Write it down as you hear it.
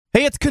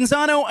Hey, it's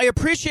Canzano. I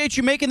appreciate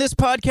you making this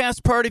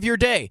podcast part of your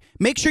day.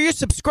 Make sure you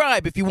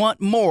subscribe if you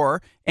want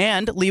more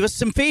and leave us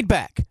some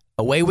feedback.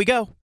 Away we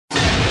go.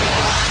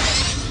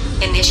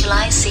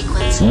 Initialize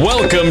sequence.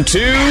 Welcome to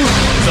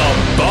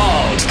The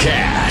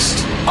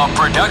Baldcast, a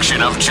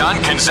production of John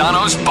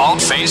Canzano's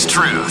Bald-Faced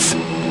Truth.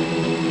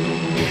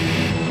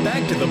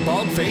 Back to The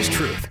Bald-Faced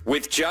Truth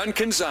with John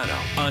Canzano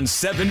on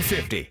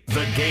 750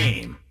 The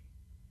Game.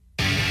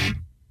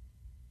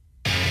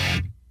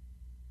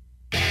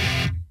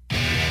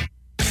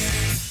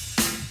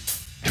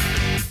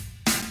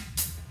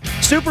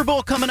 Super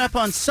Bowl coming up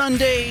on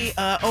Sunday.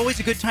 Always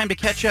a good time to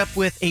catch up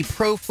with a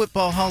Pro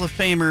Football Hall of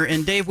Famer.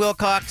 And Dave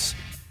Wilcox,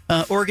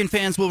 Oregon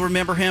fans will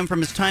remember him from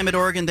his time at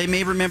Oregon. They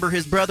may remember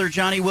his brother,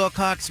 Johnny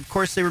Wilcox. Of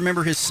course, they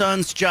remember his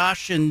sons,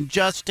 Josh and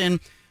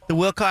Justin. The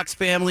Wilcox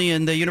family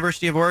and the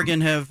University of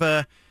Oregon have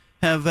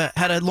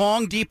had a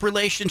long, deep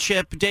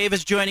relationship. Dave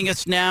is joining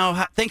us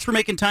now. Thanks for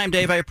making time,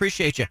 Dave. I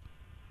appreciate you.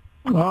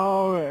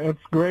 Oh,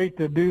 it's great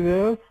to do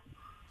this.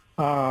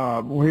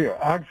 We're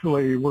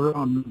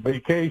on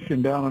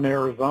vacation down in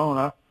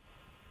Arizona,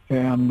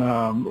 and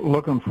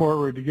looking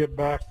forward to get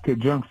back to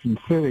Junction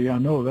City. I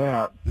know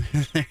that.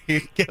 There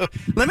you go.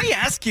 Let me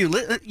ask you.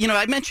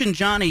 I mentioned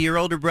Johnny, your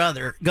older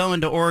brother,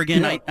 going to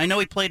Oregon. Yeah. I know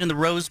he played in the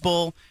Rose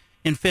Bowl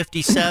in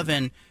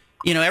 '57.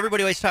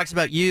 Everybody always talks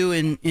about you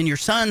and your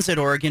sons at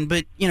Oregon,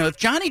 but if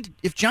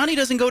Johnny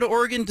doesn't go to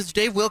Oregon, does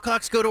Dave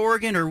Wilcox go to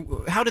Oregon, or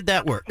how did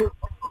that work?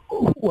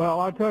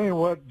 Well, I'll tell you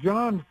what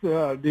John's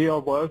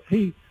deal was.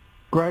 He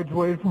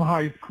graduated from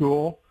high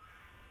school,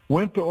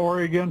 went to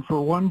Oregon for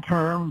one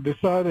term,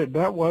 decided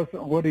that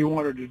wasn't what he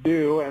wanted to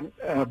do, and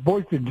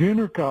Boise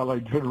Junior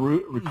College had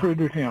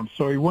recruited him.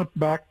 So he went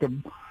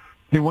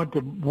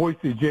to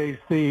Boise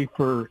JC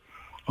for,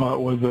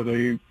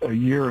 a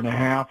year and a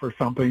half or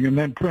something, and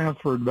then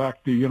transferred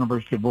back to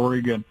University of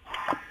Oregon.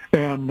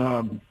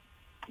 And,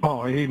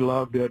 he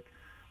loved it.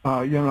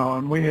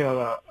 And we had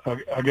a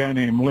guy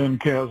named Lynn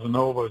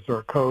Casanova as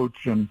our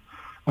coach, and,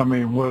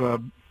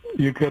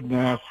 you couldn't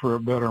ask for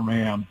a better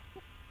man.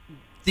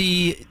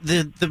 The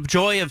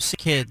joy of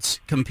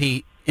kids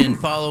compete and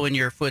follow in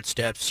your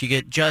footsteps. You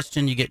get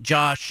Justin, you get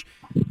Josh.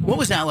 What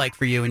was that like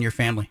for you and your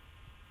family?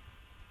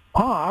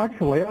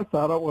 Actually, I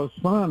thought it was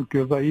fun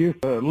because I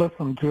used to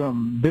listen to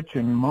them bitch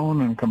and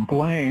moan and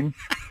complain,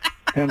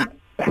 and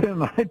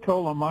I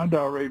told them I'd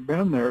already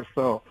been there.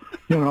 So,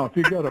 if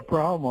you got a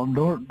problem,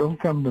 don't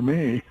come to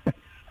me.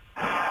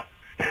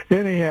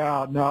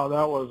 Anyhow, no,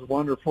 that was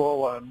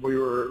wonderful, and we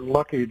were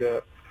lucky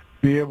to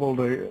be able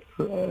to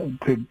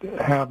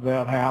have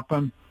that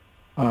happen.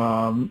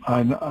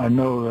 I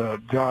know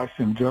that Josh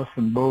and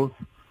Justin both,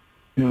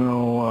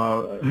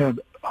 had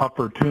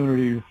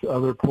opportunities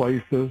other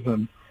places,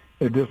 and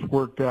it just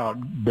worked out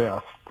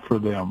best for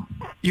them.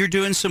 You're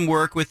doing some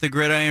work with the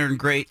Gridiron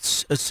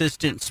Greats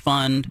Assistance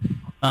Fund,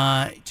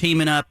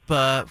 teaming up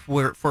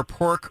for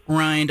Pork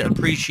Rind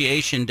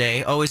Appreciation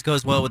Day. Always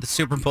goes well with the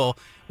Super Bowl.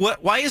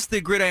 Why is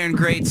the Gridiron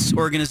Greats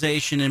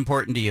organization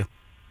important to you?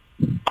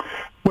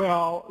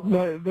 Well,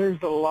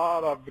 there's a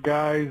lot of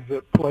guys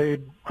that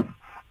played,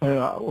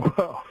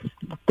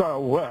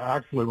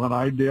 actually when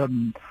I did,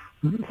 and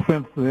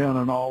since then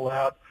and all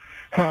that,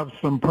 have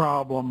some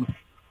problems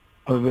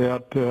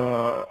that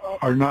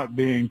are not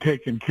being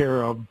taken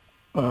care of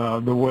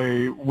the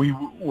way we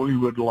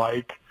would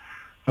like.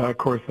 Of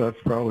course, that's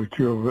probably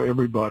true of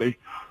everybody.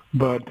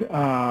 But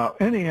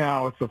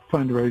anyhow, it's a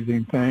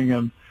fundraising thing,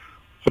 and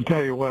I'll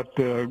tell you what,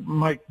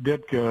 Mike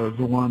Ditka is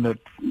the one that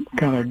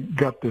kind of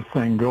got this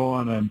thing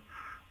going,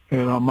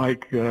 and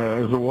Mike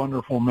is a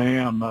wonderful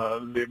man.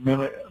 The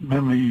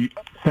many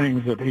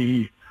things that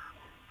he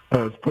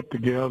has put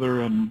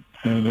together and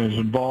is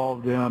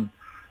involved in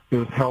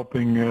is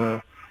helping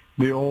the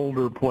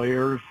older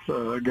players,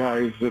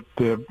 guys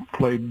that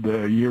played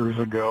years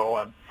ago,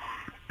 and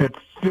it's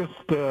just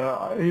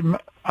it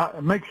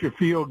makes you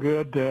feel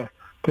good to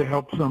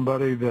help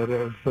somebody that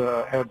has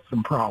had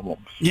some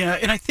problems. Yeah,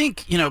 and I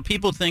think,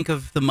 people think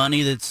of the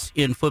money that's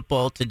in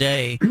football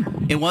today.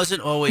 It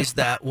wasn't always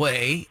that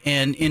way.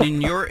 And in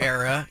your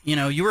era,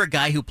 you were a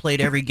guy who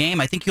played every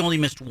game. I think you only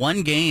missed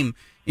one game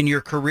in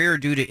your career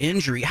due to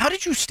injury. How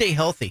did you stay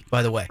healthy,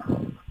 by the way?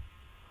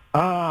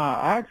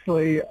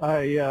 Actually,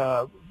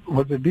 I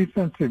was a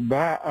defensive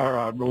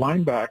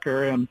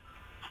linebacker, and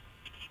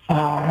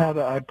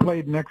I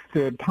played next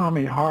to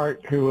Tommy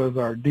Hart, who was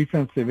our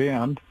defensive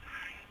end,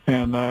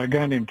 and a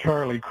guy named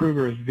Charlie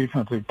Kruger is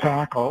defensive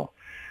tackle.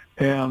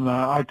 And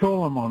I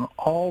told them on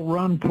all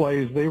run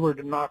plays they were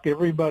to knock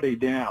everybody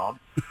down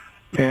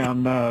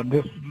and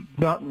just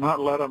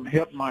not let them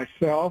hit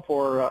myself.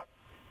 Or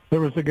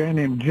there was a guy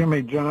named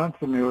Jimmy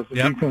Johnson who was a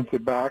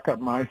defensive back on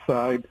my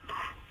side,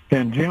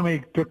 and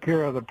Jimmy took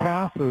care of the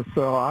passes.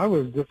 So I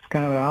was just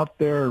kind of out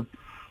there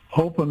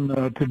hoping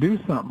to do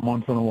something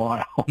once in a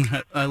while.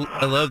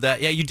 I love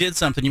that. Yeah, you did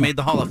something. You made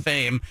the Hall of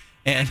Fame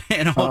and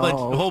a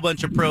whole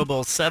bunch of Pro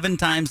Bowls, 7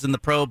 times in the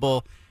Pro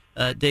Bowl.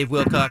 Dave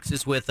Wilcox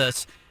is with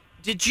us.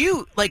 Did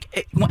you,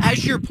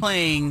 as you're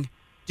playing,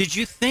 Did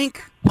you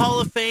think Hall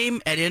of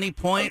Fame at any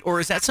point,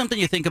 or is that something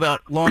you think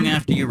about long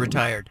after you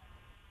retired?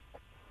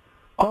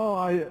 Oh,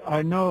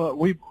 I know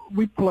we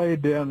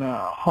played in a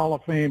Hall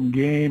of Fame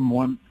game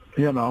when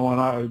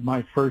I was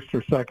my first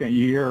or second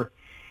year,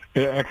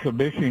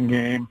 exhibition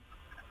game,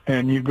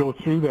 and you go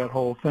through that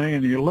whole thing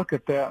and you look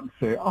at that and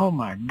say, oh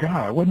my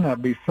God, wouldn't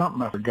that be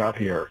something if I got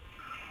here?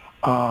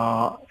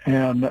 As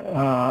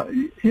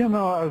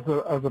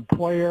a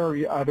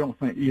player, I don't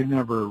think you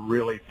never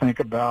really think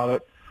about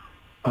it.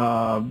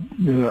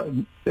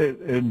 In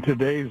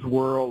today's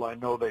world, I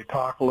know they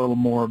talk a little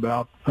more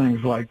about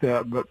things like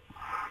that, but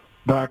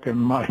back in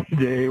my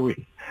day,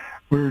 we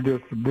were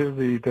just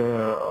busy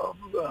to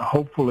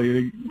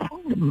hopefully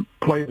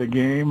play the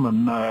game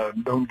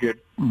and don't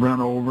get run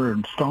over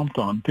and stomped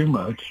on too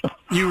much.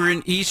 You were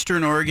an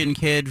Eastern Oregon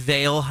kid,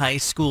 Vale High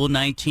School,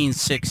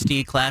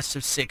 1960, class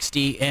of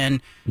 60,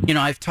 and,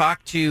 I've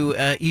talked to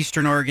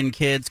Eastern Oregon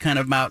kids kind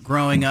of about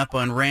growing up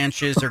on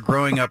ranches or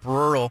growing up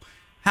rural.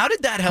 How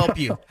did that help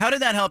you? How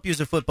did that help you as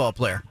a football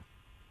player?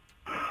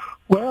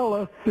 Well,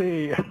 let's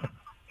see.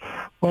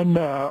 When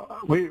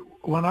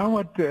I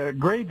went to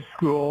grade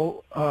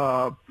school,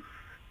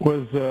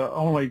 was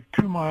only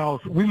 2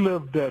 miles. We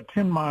lived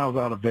 10 miles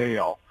out of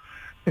Vale,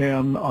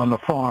 and on the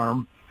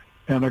farm.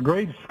 And a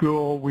grade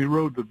school, we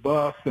rode the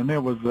bus, and there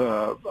was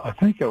I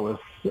think it was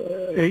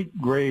 8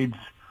 grades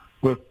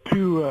with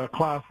 2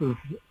 classes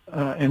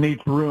in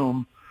each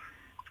room.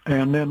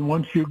 And then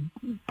once you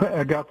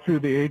got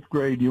through the 8th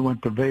grade, you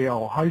went to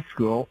Vale High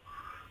School,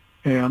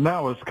 and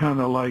that was kind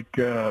of like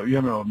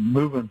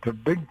moving to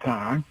big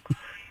time.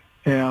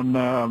 And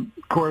of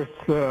course,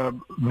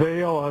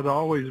 Vale had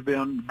always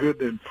been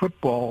good in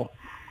football,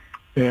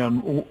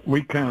 and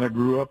we kind of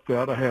grew up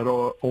that. I had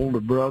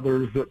older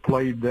brothers that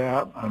played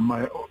that,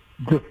 and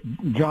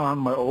John,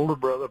 my older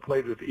brother,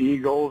 played with the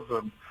Eagles,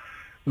 and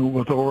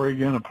with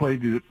Oregon, I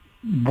played at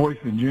Boys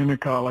and Junior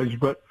College.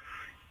 But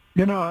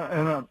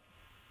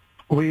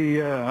we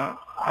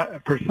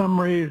for some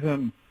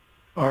reason,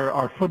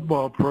 our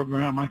football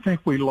program, I think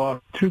we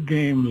lost 2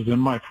 games in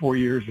my 4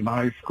 years in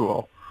high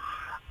school.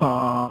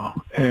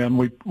 And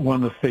we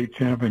won the state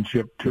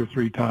championship 2 or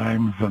 3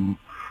 times and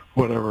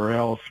whatever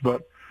else.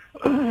 But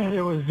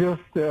it was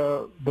just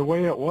the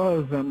way it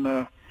was, and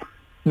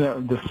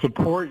the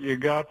support you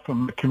got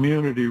from the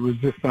community was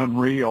just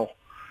unreal.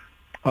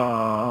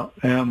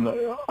 And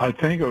I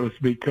think it was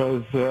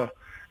because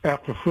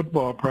after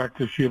football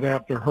practice, you'd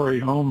have to hurry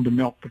home to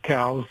milk the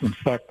cows and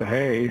stack the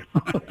hay.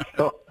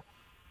 So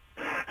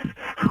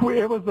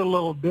it was a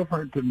little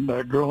different than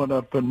growing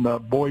up in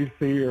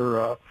Boise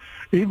or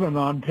even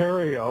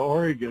Ontario,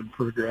 Oregon,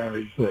 for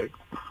gravity's sake.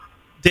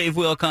 Dave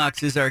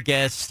Wilcox is our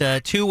guest,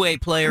 two-way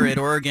player at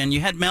Oregon.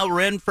 You had Mel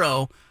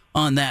Renfro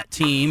on that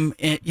team.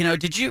 And,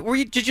 did you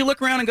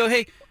look around and go,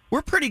 hey,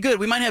 we're pretty good.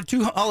 We might have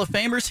 2 Hall of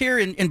Famers here.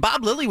 And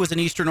Bob Lilly was an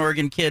Eastern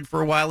Oregon kid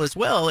for a while as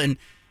well. And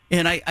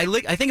I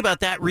think about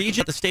that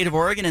region, the state of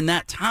Oregon, and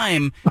that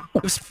time,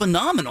 it was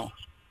phenomenal.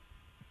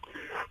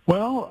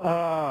 Well,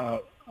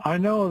 I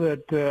know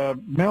that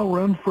Mel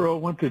Renfro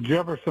went to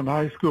Jefferson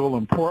High School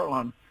in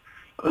Portland,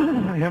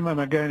 him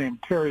and a guy named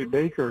Terry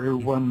Baker who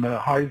won the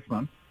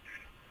Heisman.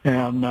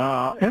 And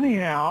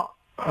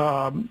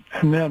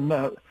and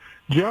then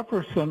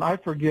Jefferson, I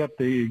forget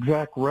the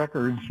exact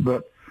records,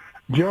 but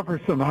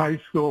Jefferson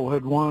High School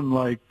had won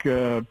like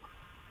 3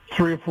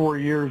 or 4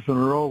 years in a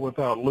row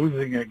without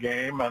losing a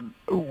game, and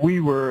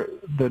we were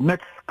the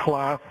next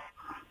class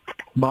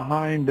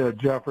behind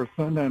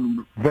Jefferson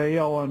and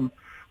Vale, and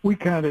we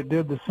kind of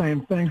did the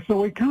same thing.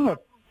 So we kind of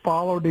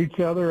followed each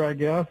other, I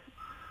guess.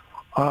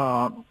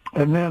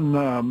 And then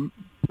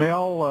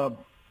Mel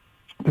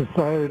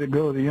decided to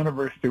go to the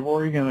University of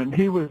Oregon, and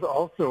he was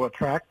also a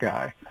track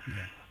guy.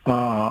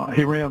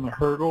 He ran the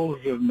hurdles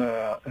and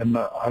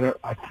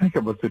I think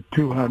it was the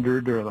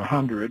 200 or the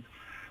 100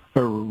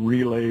 or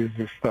relays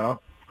or stuff.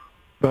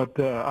 But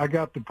I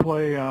got to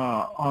play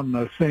on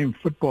the same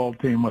football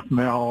team with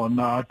Mel, and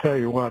I tell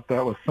you what,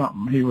 that was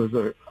something. He was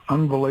an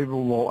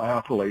unbelievable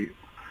athlete,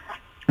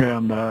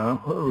 and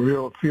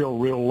feel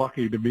real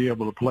lucky to be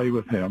able to play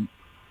with him.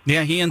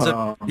 Yeah, he ends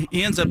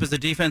up as a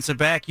defensive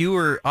back. You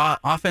were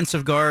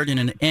offensive guard and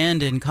an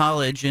end in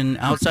college, and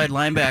outside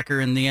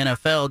linebacker in the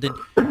NFL.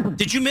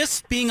 Did you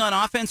miss being on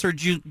offense, or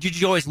did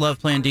you always love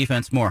playing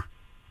defense more?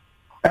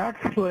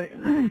 Actually,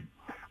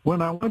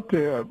 when I went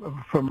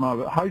from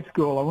high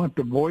school, I went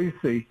to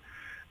Boise,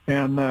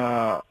 and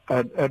at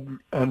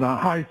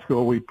high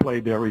school we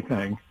played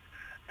everything.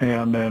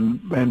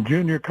 And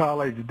junior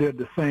college did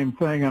the same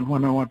thing. And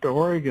when I went to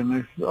Oregon,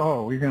 they said,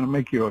 "Oh, we're going to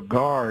make you a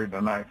guard."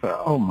 And I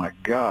thought, "Oh my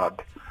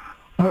God,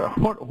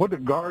 what do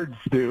guards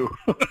do?"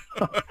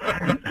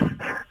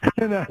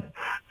 and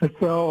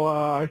so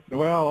I said,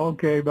 "Well,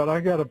 okay, but I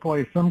got to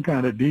play some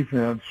kind of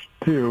defense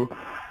too."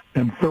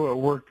 And so it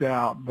worked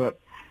out. But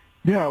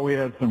yeah, we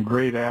had some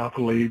great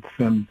athletes,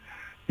 and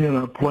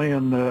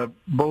playing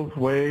both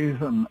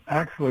ways. And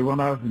actually, when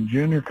I was in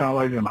junior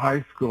college and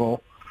high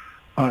school,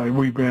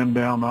 we ran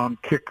down on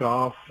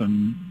kickoffs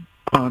and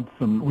punts,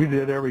 and we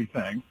did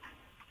everything.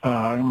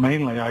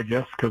 mainly, I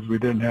guess, because we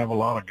didn't have a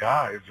lot of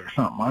guys or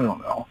something. I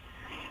don't know.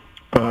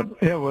 But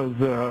it was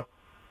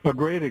a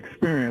great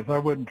experience. I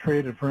wouldn't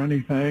trade it for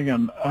anything,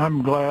 and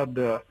I'm glad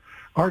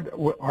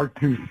our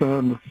two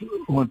sons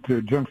went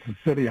to Junction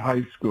City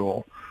High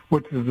School,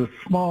 which is a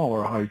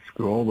smaller high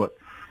school, but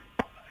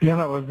it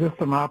was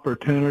just an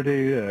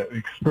opportunity to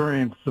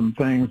experience some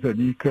things that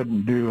you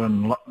couldn't do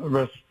in the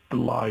rest of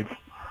life,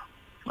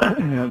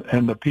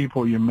 and the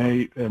people you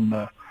meet and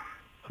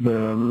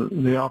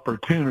the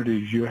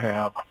opportunities you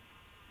have.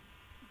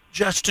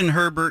 Justin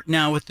Herbert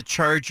now with the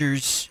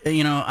Chargers.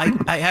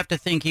 I have to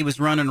think he was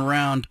running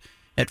around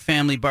at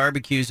family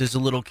barbecues as a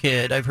little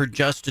kid. I've heard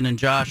Justin and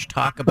Josh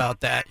talk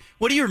about that.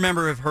 What do you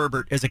remember of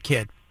Herbert as a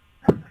kid?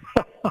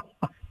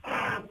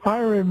 I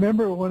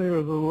remember when he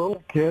was a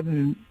little kid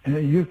and he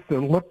used to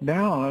look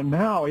down, and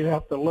now you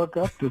have to look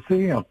up to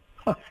see him.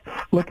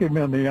 Look him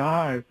in the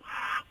eyes.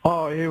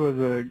 Oh, he was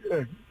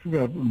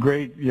a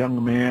great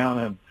young man,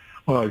 and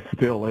well, he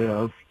still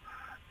is.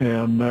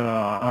 And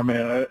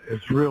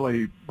it's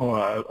really,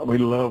 we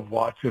love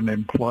watching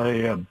him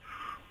play. And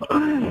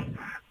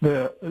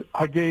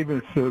I gave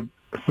him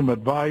some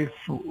advice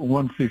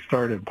once he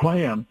started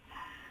playing,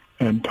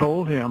 and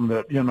told him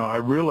that, I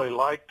really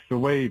liked the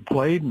way he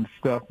played and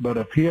stuff, but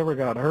if he ever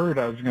got hurt,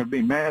 I was going to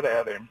be mad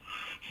at him.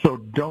 So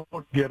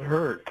don't get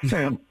hurt.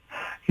 And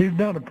he's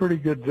done a pretty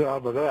good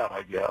job of that,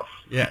 I guess.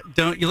 Yeah.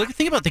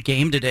 Think about the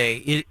game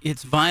today.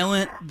 It's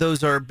violent.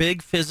 Those are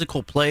big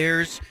physical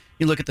players.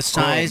 You look at the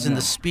size and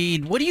the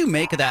speed. What do you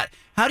make of that?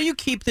 How do you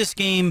keep this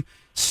game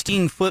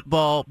steam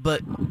football,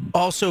 but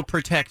also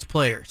protect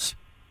players?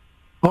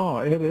 Oh,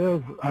 it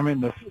is. I mean,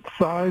 the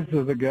size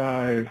of the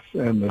guys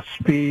and the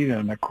speed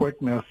and the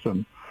quickness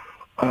and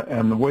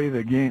the way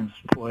the game's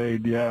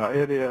played, yeah,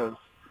 it is.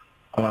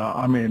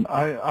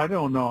 I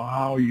don't know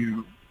how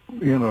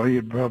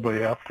you'd probably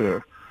have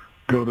to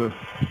go to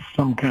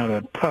some kind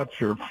of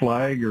touch or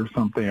flag or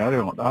something. I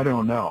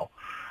don't know.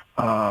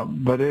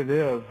 But it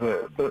is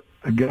the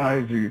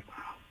guys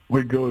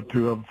we go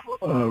to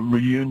a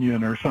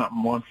reunion or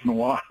something once in a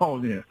while,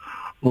 and you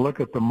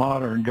look at the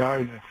modern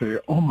guys and say,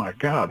 oh, my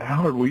God,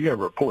 how did we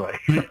ever play?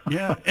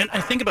 Yeah, and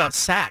I think about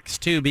sacks,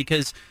 too,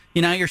 because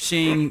now you're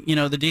seeing,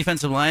 the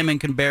defensive lineman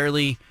can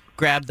barely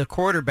grab the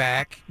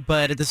quarterback,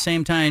 but at the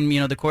same time,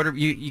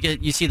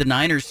 you see the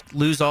Niners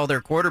lose all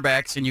their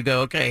quarterbacks, and you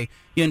go, okay,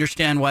 you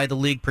understand why the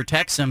league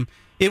protects them.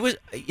 It was,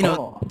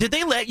 Did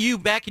they let you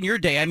back in your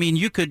day? I mean,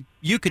 you could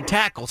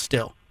tackle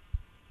still.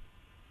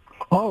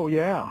 Oh,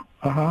 yeah.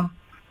 Uh-huh.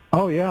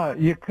 Oh, yeah.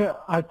 You could.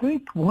 I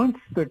think once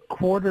the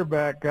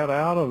quarterback got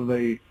out of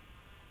the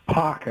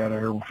pocket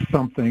or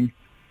something,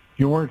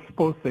 you weren't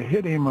supposed to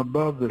hit him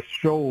above the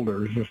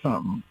shoulders or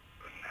something.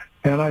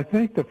 And I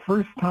think the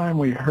first time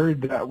we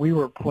heard that, we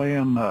were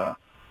playing the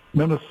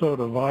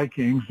Minnesota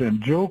Vikings,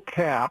 and Joe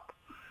Kapp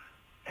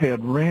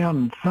had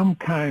ran some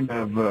kind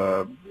of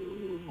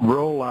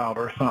rollout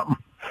or something.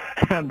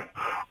 And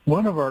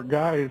one of our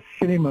guys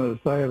hit him on the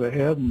side of the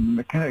head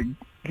and kind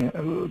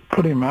of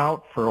put him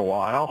out for a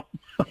while.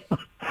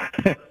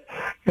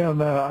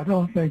 And I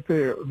don't think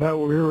that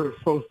we were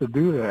supposed to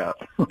do that.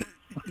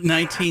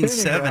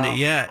 1970,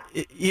 yeah.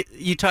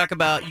 You talk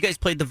about, you guys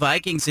played the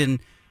Vikings in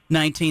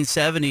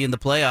 1970 in the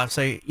playoffs.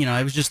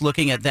 I was just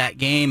looking at that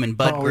game, and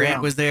Bud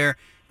Grant was there.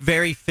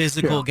 Very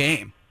physical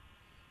game.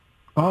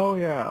 Oh,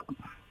 yeah.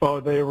 Oh,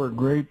 they were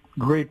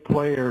great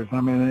players.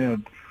 I mean, they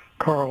had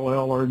Carl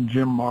Eller and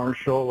Jim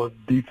Marshall as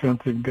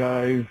defensive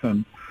guys,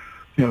 and,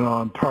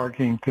 and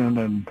Tarkington,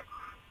 and,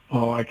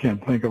 I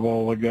can't think of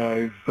all the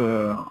guys.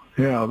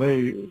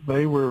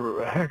 They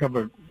were a heck of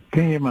a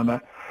team, and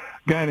a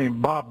guy named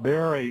Bob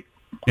Berry,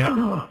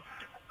 who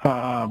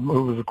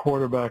was a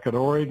quarterback at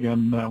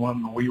Oregon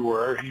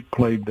when he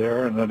played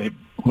there, and then he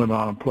went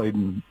on and played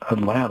in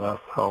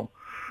Atlanta. So,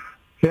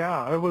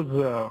 yeah, it was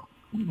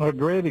a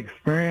great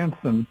experience,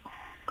 and,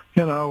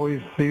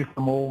 we see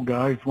some old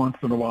guys once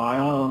in a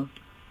while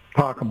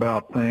talk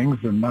about things,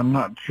 and I'm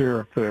not sure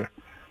if the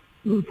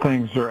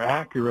things are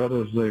accurate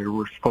as they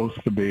were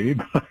supposed to be,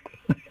 but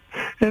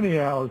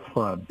anyhow, it's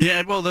fun.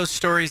 Yeah, well, those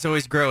stories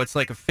always grow. It's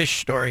like a fish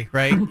story,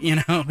 right?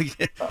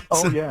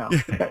 Yeah,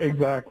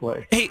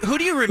 exactly. Hey, who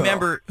do you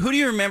remember? Who do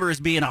you remember as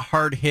being a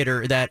hard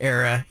hitter that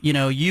era?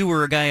 You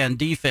were a guy on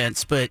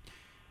defense, but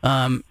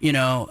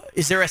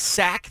is there a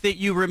sack that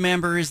you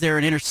remember? Is there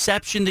an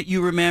interception that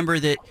you remember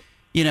that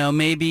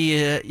maybe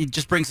it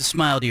just brings a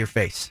smile to your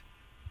face?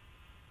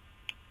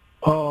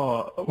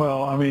 Oh,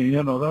 well, I mean,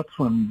 that's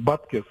when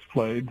Butkus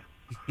played.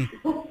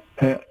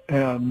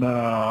 and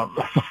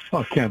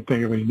I can't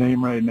think of his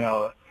name right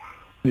now.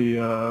 The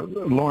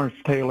Lawrence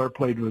Taylor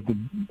played with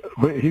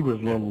he was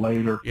a little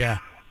later. Yeah.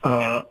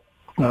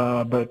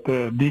 But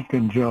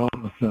Deacon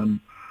Jones and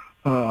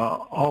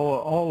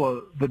all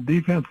of the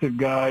defensive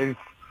guys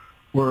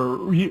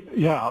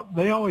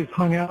they always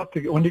hung out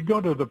together. When you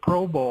go to the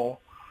Pro Bowl,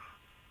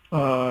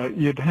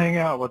 you'd hang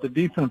out with the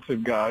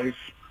defensive guys,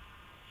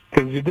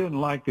 because you didn't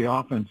like the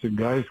offensive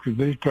guys because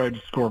they tried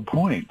to score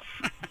points.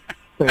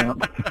 We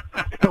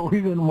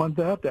didn't want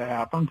that to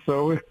happen.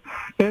 So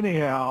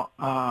anyhow,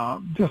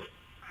 just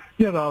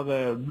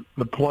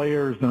the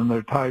players and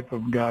the type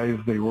of guys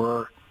they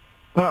were.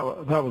 That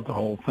was the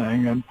whole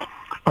thing. And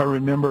I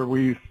remember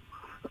we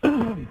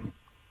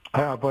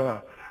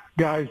have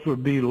guys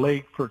would be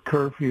late for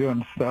curfew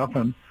and stuff,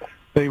 and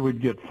they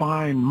would get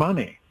fined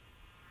money.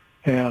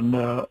 And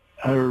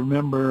I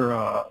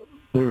remember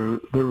there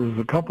was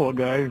a couple of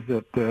guys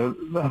that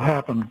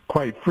happened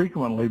quite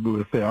frequently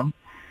with them.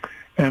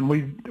 And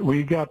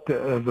we got to,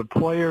 as a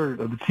player,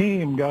 the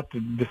team got to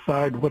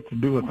decide what to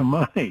do with the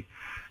money.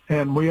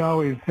 And we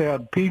always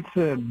had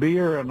pizza and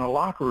beer in the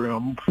locker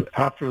room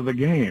after the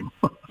game.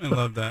 I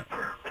love that.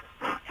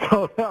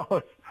 So that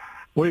was,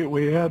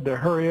 we had to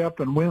hurry up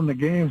and win the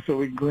game so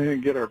we could go in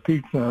and get our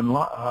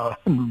pizza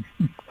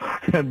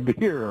and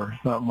beer or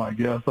something, I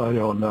guess. I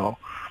don't know.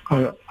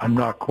 I'm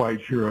not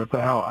quite sure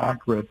how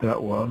accurate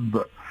that was,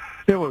 but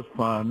it was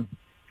fun.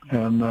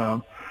 And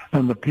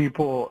the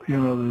people,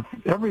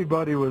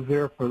 everybody was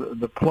there for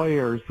the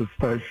players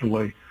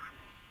especially.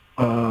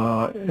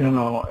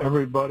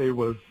 Everybody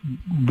was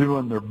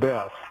doing their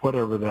best,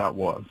 whatever that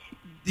was.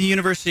 The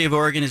University of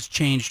Oregon has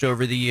changed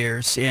over the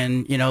years.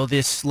 And,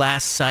 this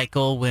last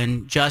cycle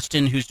when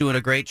Justin, who's doing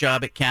a great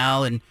job at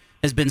Cal and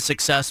has been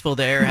successful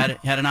there, had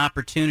an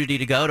opportunity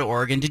to go to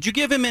Oregon. Did you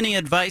give him any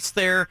advice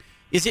there?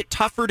 Is it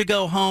tougher to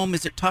go home?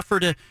 Is it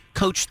tougher to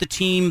coach the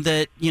team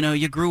that,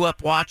 you grew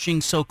up watching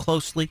so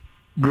closely?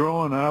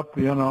 Growing up,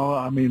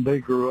 they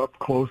grew up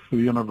close to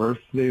the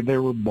university. They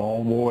were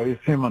ball boys,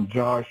 him and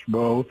Josh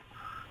both,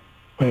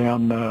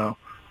 and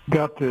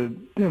got to,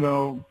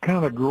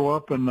 kind of grow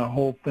up in the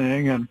whole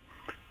thing. And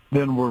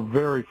then we're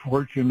very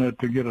fortunate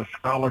to get a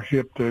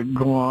scholarship to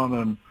go on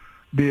and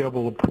be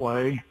able to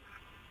play.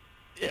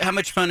 How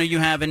much fun are you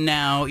having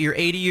now? You're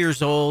 80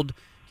 years old,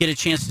 get a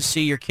chance to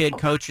see your kid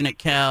coaching at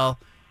Cal,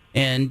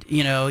 and,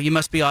 you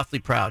must be awfully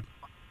proud.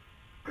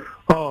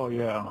 Oh,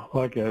 yeah.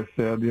 Like I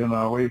said,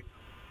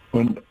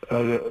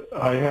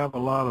 I have a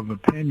lot of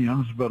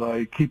opinions, but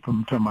I keep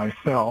them to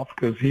myself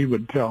because he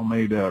would tell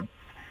me to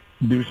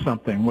do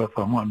something with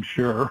them, I'm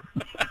sure.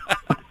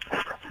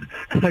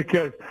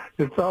 Because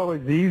it's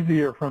always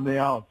easier from the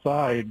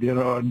outside,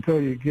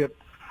 until you get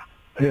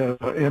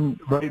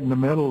right in the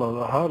middle of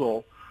the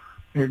huddle.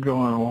 You're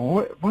going,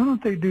 well, why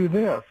don't they do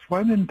this?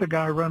 Why didn't the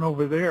guy run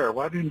over there?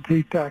 Why didn't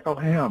he tackle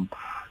him?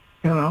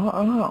 I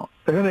don't know.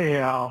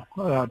 Anyhow,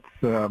 that's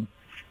kind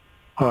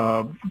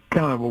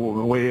of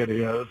the way it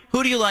is.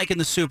 Who do you like in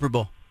the Super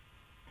Bowl?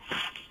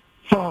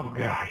 Oh,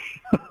 gosh.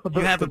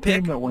 You have a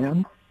pick? Team that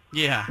wins?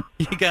 Yeah,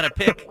 you got a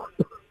pick.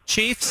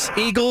 Chiefs,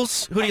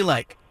 Eagles, who do you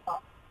like?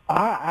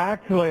 I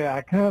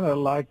kind of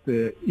like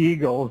the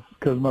Eagles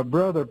because my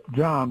brother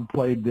John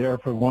played there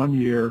for 1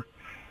 year,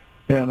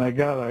 and I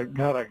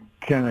gotta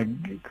kind of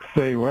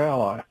say,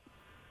 well,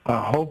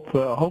 I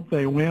hope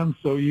they win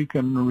so you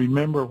can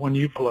remember when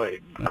you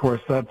played. Of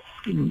course, that's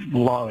a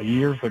lot of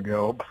years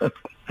ago. But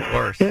of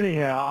course.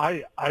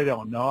 Anyhow, I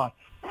don't know.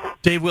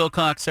 Dave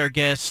Wilcox, our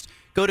guest.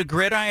 Go to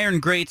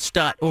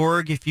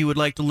gridirongreats.org if you would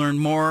like to learn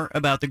more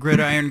about the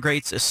Gridiron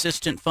Greats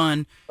Assistant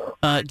Fund.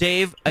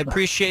 Dave, I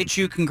appreciate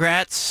you.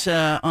 Congrats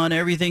on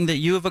everything that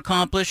you have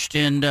accomplished,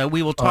 and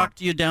we will talk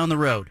to you down the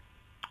road.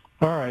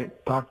 All right.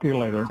 Talk to you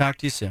later. Talk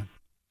to you soon.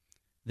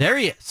 There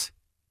he is.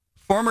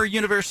 Former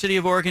University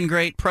of Oregon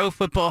great, Pro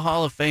Football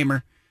Hall of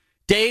Famer,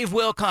 Dave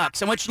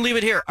Wilcox. I want you to leave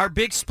it here. Our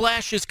big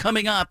splash is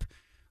coming up.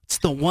 It's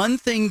the one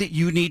thing that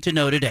you need to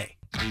know today.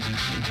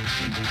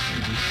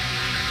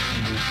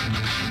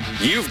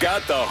 You've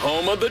got the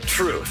home of the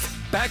truth.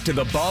 Back to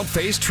the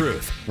Bald-Faced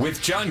Truth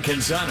with John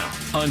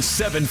Canzano on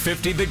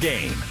 750 The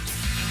Game.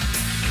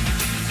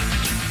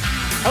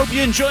 Hope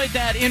you enjoyed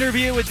that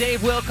interview with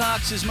Dave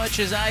Wilcox as much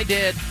as I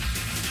did.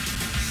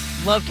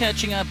 Love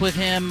catching up with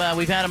him.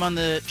 We've had him on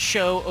the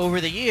show over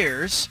the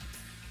years.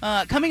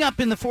 Coming up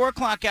in the 4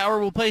 o'clock hour,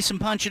 we'll play some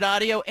Punch It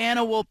audio.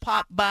 Anna will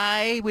pop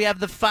by. We have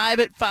the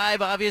 5 at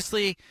 5,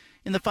 obviously,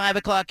 in the 5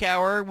 o'clock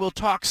hour. We'll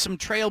talk some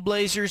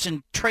Trailblazers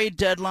and trade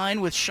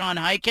deadline with Sean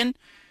Highkin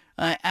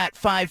at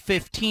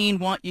 5:15.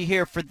 Want you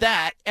here for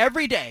that.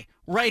 Every day,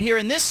 right here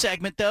in this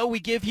segment, though,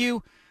 we give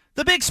you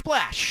the big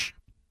splash.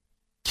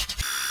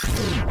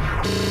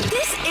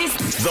 This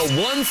is the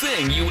one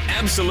thing you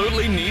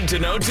absolutely need to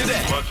know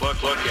today.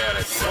 Look at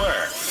it.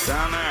 Where?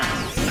 Down there.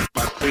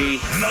 The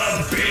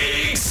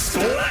Big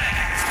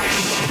Splash.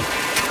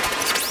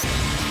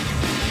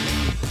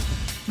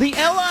 The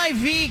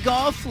LIV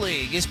Golf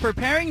League is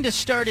preparing to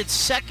start its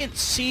second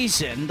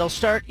season. They'll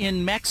start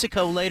in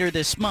Mexico later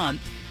this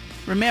month.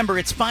 Remember,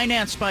 it's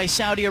financed by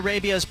Saudi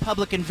Arabia's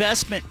Public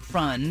Investment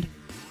Fund.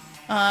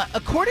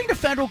 According to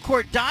federal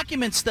court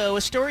documents, though,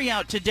 a story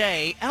out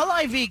today,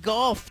 LIV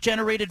Golf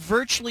generated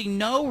virtually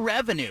no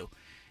revenue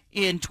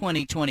in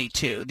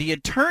 2022. The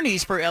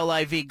attorneys for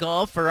LIV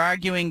Golf are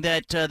arguing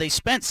that they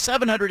spent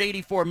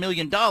 $784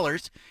 million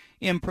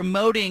in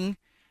promoting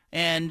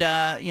and,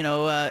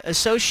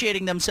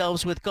 associating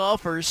themselves with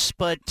golfers,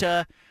 but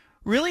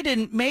really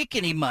didn't make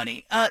any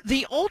money.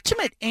 The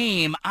ultimate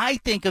aim, I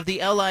think, of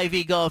the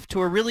LIV Golf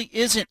Tour really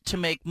isn't to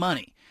make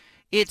money.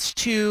 It's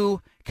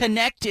to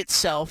connect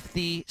itself,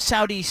 the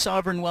Saudi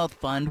Sovereign Wealth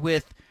Fund,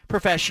 with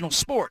professional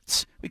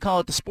sports. We call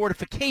it the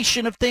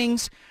sportification of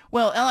things.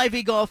 Well,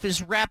 LIV Golf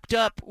is wrapped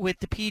up with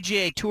the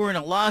PGA Tour in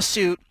a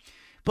lawsuit,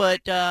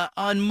 but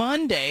on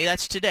Monday,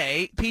 that's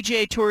today,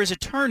 PGA Tour's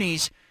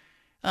attorneys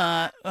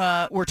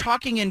were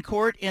talking in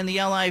court, and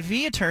the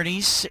LIV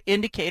attorneys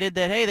indicated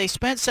that, hey, they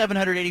spent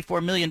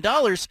 $784 million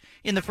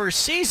in the first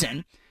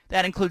season.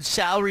 That includes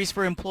salaries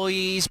for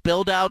employees,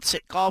 build-outs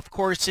at golf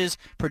courses,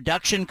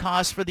 production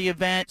costs for the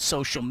event,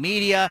 social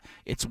media,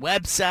 its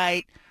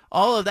website,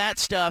 all of that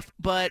stuff,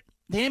 but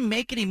they didn't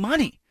make any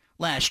money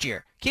last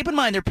year. Keep in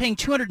mind, they're paying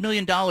 $200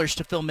 million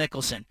to Phil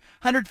Mickelson,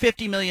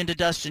 $150 million to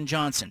Dustin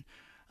Johnson,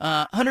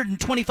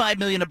 $125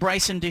 million to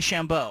Bryson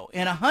DeChambeau,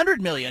 and $100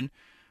 million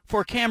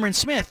for Cameron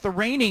Smith, the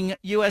reigning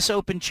U.S.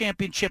 Open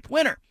championship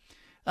winner.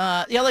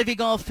 The LIV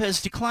Golf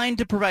has declined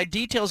to provide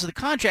details of the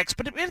contracts,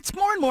 but it's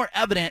more and more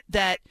evident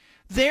that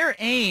their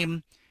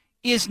aim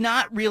is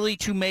not really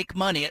to make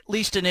money, at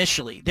least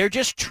initially. They're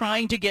just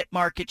trying to get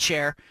market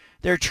share.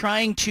 They're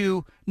trying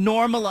to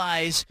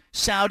normalize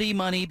Saudi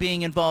money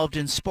being involved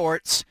in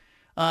sports.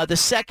 The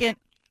second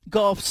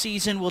golf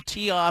season will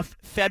tee off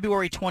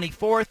February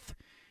 24th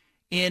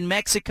in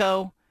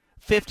Mexico.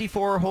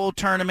 54-hole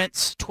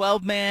tournaments,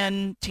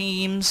 12-man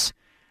teams,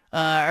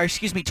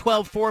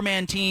 12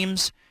 four-man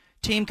teams,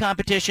 team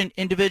competition,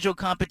 individual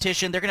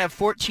competition. They're going to have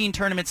 14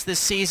 tournaments this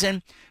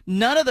season.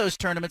 None of those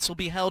tournaments will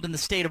be held in the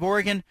state of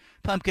Oregon.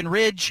 Pumpkin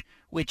Ridge,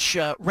 which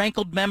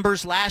rankled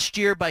members last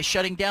year by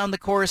shutting down the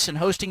course and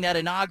hosting that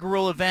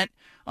inaugural event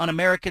on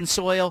American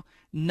soil,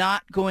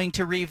 not going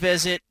to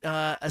revisit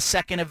a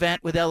second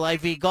event with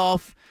LIV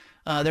Golf.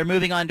 They're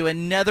moving on to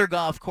another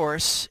golf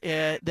course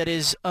that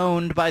is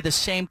owned by the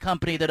same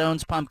company that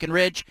owns Pumpkin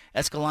Ridge,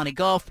 Escalante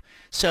Golf.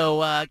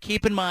 So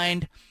keep in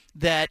mind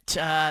that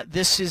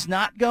this is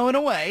not going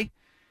away.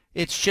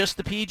 It's just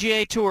the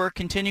PGA Tour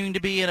continuing to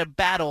be in a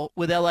battle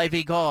with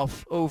LIV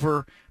Golf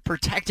over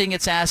protecting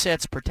its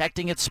assets,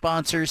 protecting its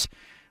sponsors,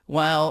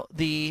 while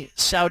the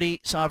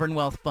Saudi Sovereign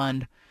Wealth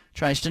Fund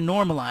tries to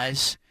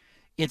normalize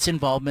its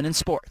involvement in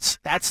sports.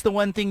 That's the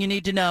one thing you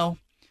need to know.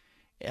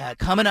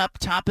 Coming up,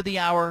 top of the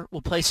hour,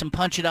 we'll play some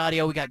Punch It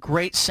audio. We got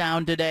great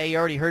sound today. You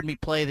already heard me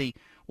play the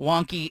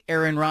wonky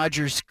Aaron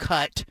Rodgers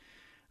cut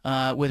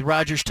with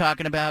Rodgers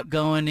talking about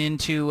going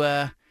into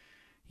a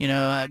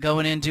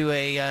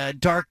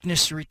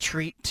darkness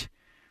retreat.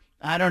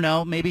 I don't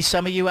know. Maybe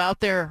some of you out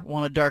there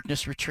want a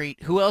darkness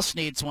retreat. Who else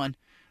needs one?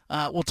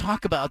 We'll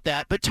talk about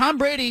that. But Tom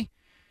Brady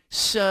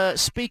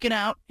speaking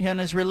out in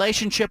his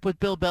relationship with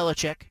Bill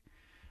Belichick.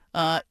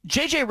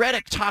 J.J.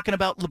 Redick talking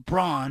about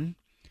LeBron.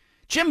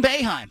 Jim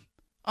Boeheim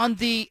on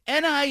the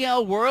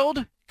NIL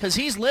world, because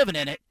he's living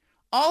in it.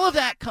 All of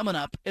that coming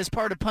up as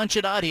part of Punch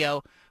It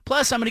Audio.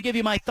 Plus, I'm going to give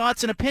you my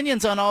thoughts and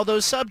opinions on all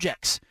those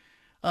subjects.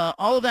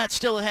 All of that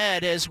still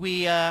ahead as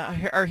we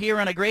are here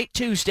on a great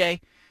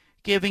Tuesday,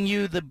 giving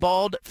you the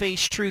Bald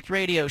Face Truth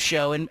Radio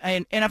Show. And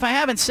if I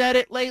haven't said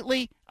it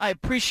lately, I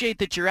appreciate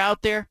that you're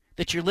out there,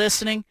 that you're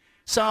listening.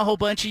 Saw a whole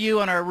bunch of you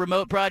on our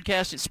remote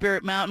broadcast at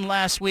Spirit Mountain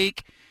last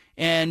week.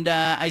 And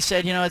I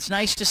said, it's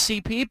nice to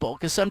see people,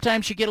 because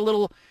sometimes you get a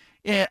little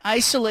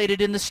isolated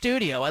in the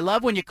studio. I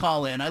love when you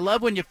call in. I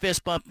love when you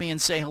fist bump me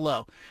and say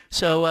hello.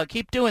 So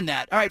keep doing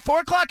that. All right,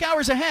 4 o'clock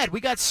hours ahead.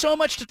 We got so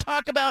much to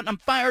talk about, and I'm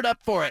fired up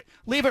for it.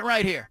 Leave it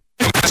right here.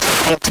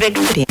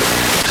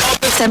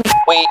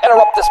 We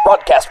interrupt this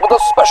broadcast with a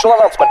special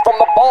announcement from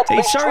the Bald Face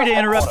Hey, sorry Truth to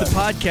interrupt the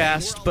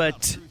Headquarters. podcast,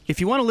 but if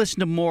you want to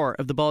listen to more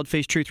of the Bald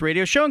Face Truth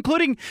Radio Show,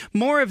 including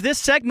more of this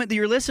segment that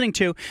you're listening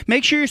to,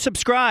 make sure you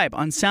subscribe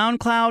on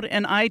SoundCloud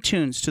and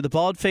iTunes to the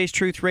Bald Face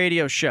Truth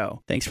Radio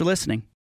Show. Thanks for listening.